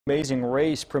Amazing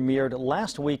Race premiered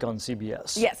last week on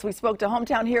CBS. Yes, we spoke to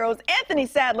hometown heroes Anthony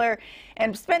Sadler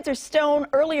and Spencer Stone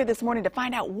earlier this morning to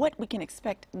find out what we can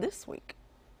expect this week.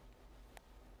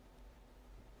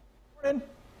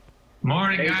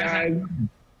 Morning, guys.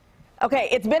 Okay,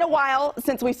 it's been a while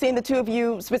since we've seen the two of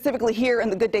you, specifically here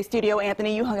in the Good Day studio.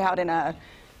 Anthony, you hung out and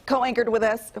co-anchored with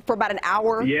us for about an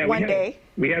hour one day.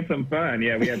 We had some fun.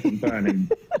 Yeah, we had some fun in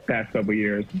the past couple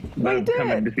years. Love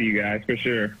coming to see you guys, for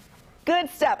sure.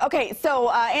 Good stuff. Okay, so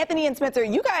Anthony and Spencer,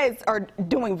 you guys are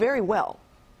doing very well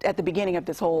at the beginning of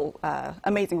this whole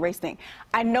Amazing Race thing.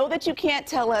 I know that you can't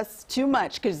tell us too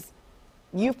much because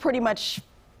you've pretty much,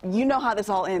 you know how this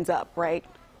all ends up, right?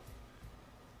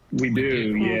 We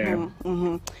do,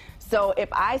 yeah. So if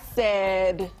I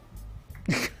said,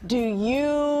 do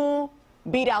you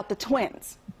beat out the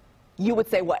twins, you would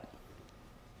say what?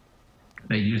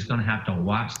 That you're just going to have to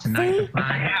watch tonight to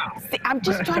find out. See, I'm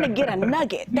just trying to get a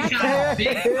nugget. That's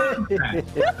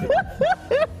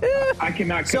I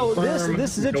cannot confirm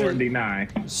this is nor deny.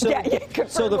 So,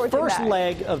 so the first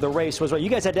leg of the race was, right, you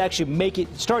guys had to actually make it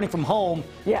starting from home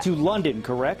to London,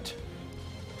 correct?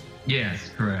 Yes,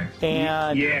 correct.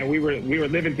 And yeah, we were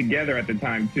living together at the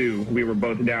time too. We were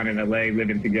both down in LA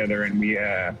living together, and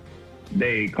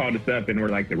they called us up and were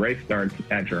like, the race starts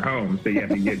at your home, so you have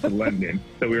to get to London.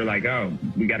 So we were like, oh,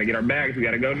 we got to get our bags. We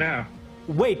got to go now.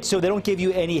 Wait, so they don't give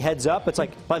you any heads up? It's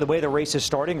like, by the way, the race is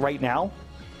starting right now?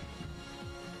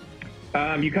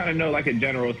 You kind of know, like, a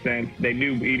general sense. We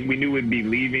knew we'd be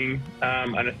leaving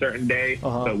on a certain day,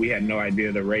 but we had no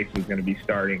idea the race was going to be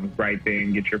starting right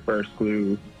then. Get your first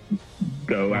clue,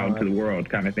 go out to the world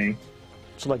kind of thing.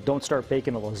 So, like, don't start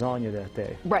baking a lasagna that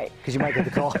day. Right. Because you might get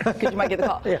the call. Because you might get the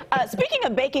call. Speaking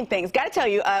of baking things, got to tell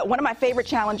you, one of my favorite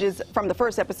challenges from the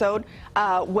first episode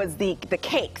was the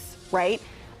cakes, right?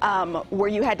 Where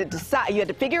you had to decide, you had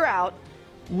to figure out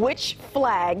which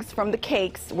flags from the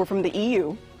cakes were from the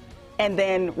EU and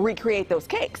then recreate those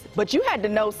cakes. But you had to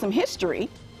know some history,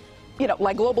 you know,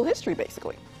 like global history,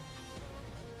 basically.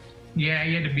 Yeah,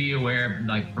 you had to be aware of,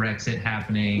 like, Brexit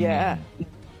happening. Yeah.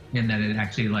 And that it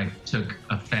actually, like, took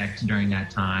effect during that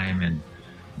time. And,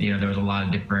 you know, there was a lot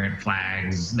of different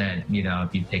flags that, you know,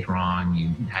 if you take wrong, you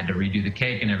had to redo the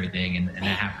cake and everything. And that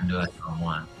happened to us on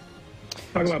one.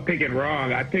 Talk about picking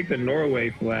wrong. I picked the Norway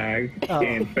flag,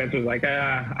 and Spencer was like,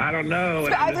 I don't know.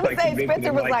 And I was going to say,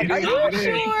 Spencer was like, are you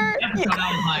sure? And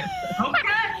I was like,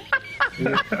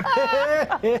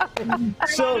 okay.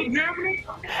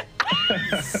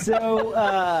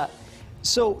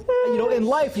 So, you know, in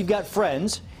life, you've got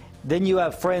friends. Then you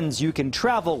have friends you can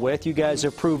travel with. You guys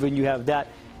have proven you have that.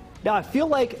 Now, I feel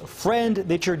like friend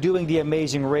that you're doing the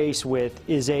Amazing Race with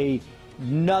is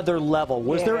another level.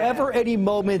 Was there ever any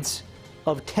moments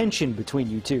of tension between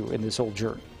you two in this whole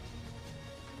journey?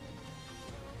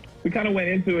 We kind of went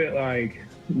into it like,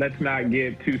 let's not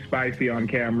get too spicy on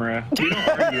camera. We don't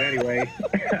argue anyway.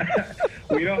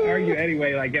 We don't argue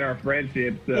anyway, like, in our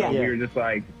friendship. So we were just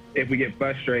like, if we get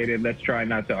frustrated, let's try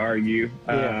not to argue.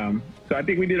 So I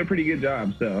think we did a pretty good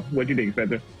job. So what do you think,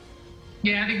 Spencer?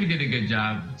 Yeah, I think we did a good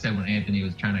job, except when Anthony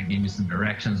was trying to give me some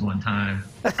directions one time.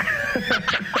 That's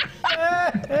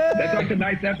like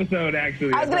tonight's episode,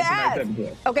 actually. I was going to ask.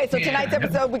 Okay, so tonight's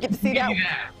episode, we get to see that.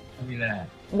 Give me that.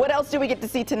 What else do we get to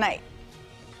see tonight?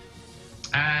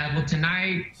 Well,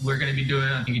 tonight we're going to be doing,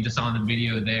 I think you just saw in the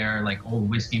video there, like old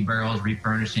whiskey barrels,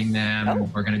 refurnishing them.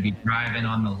 We're going to be driving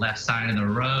on the left side of the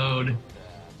road,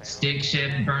 stick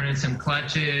shift, burning some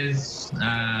clutches.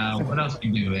 What else do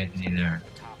you do, Anthony, there?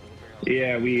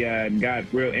 Yeah, we got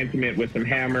real intimate with some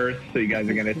hammers, so you guys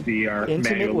are going to see our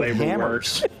manual labor work,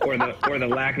 or the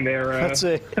lack thereof.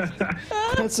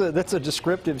 That's a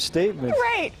descriptive statement.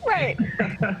 Right.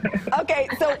 Okay,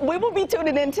 so we will be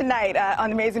tuning in tonight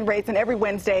on Amazing Race and every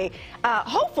Wednesday,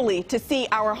 hopefully to see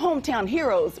our hometown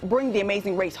heroes bring the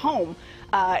Amazing Race home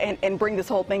and bring this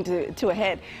whole thing to a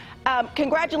head.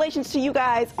 Congratulations to you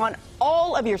guys on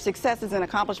all of your successes and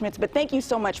accomplishments, but thank you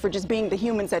so much for just being the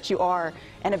humans that you are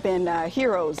and have been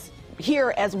heroes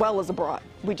here as well as abroad.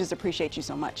 We just appreciate you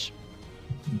so much.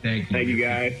 Thank you. Thank you,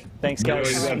 guys. Thanks, guys.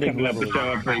 We always love to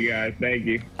show up for you guys. Thank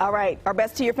you. All right. Our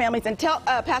best to your families. And tell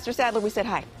Pastor Sadler we said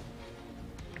hi.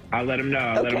 I'll let him know.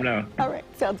 I'll let him know. All right.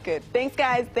 Sounds good. Thanks,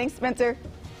 guys. Thanks, Spencer.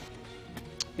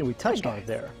 Yeah, we touched on it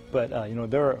there, but, you know,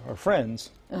 there are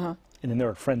friends. And then there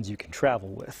are friends you can travel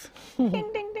with. Ding,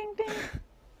 ding, ding, ding.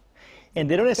 And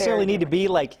they don't necessarily need to be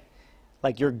like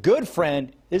your good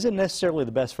friend isn't necessarily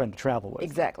the best friend to travel with.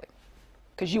 Exactly.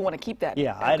 Because you want to keep that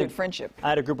good friendship. I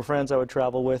had a group of friends I would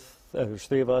travel with. There's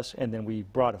three of us, and then we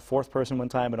brought a fourth person one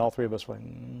time, and all three of us went,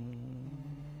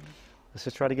 let's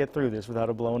just try to get through this without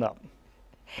it blowing up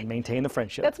and maintain the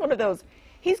friendship. That's one of those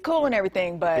he's cool and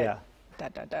everything, but Yeah.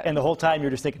 And the whole time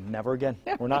you're just thinking, never again.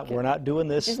 Yeah, We're not doing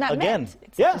this It's not again. meant.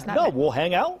 It's Yeah, just not no, meant. we'll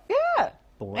hang out. Yeah,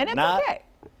 But we're and it's not- okay.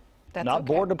 That's Not okay.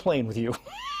 bored of playing with you.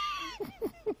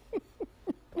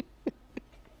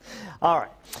 All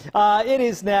right. It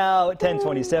is now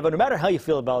 10:27. No matter how you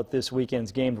feel about this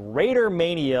weekend's game, Raider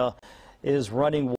Mania is running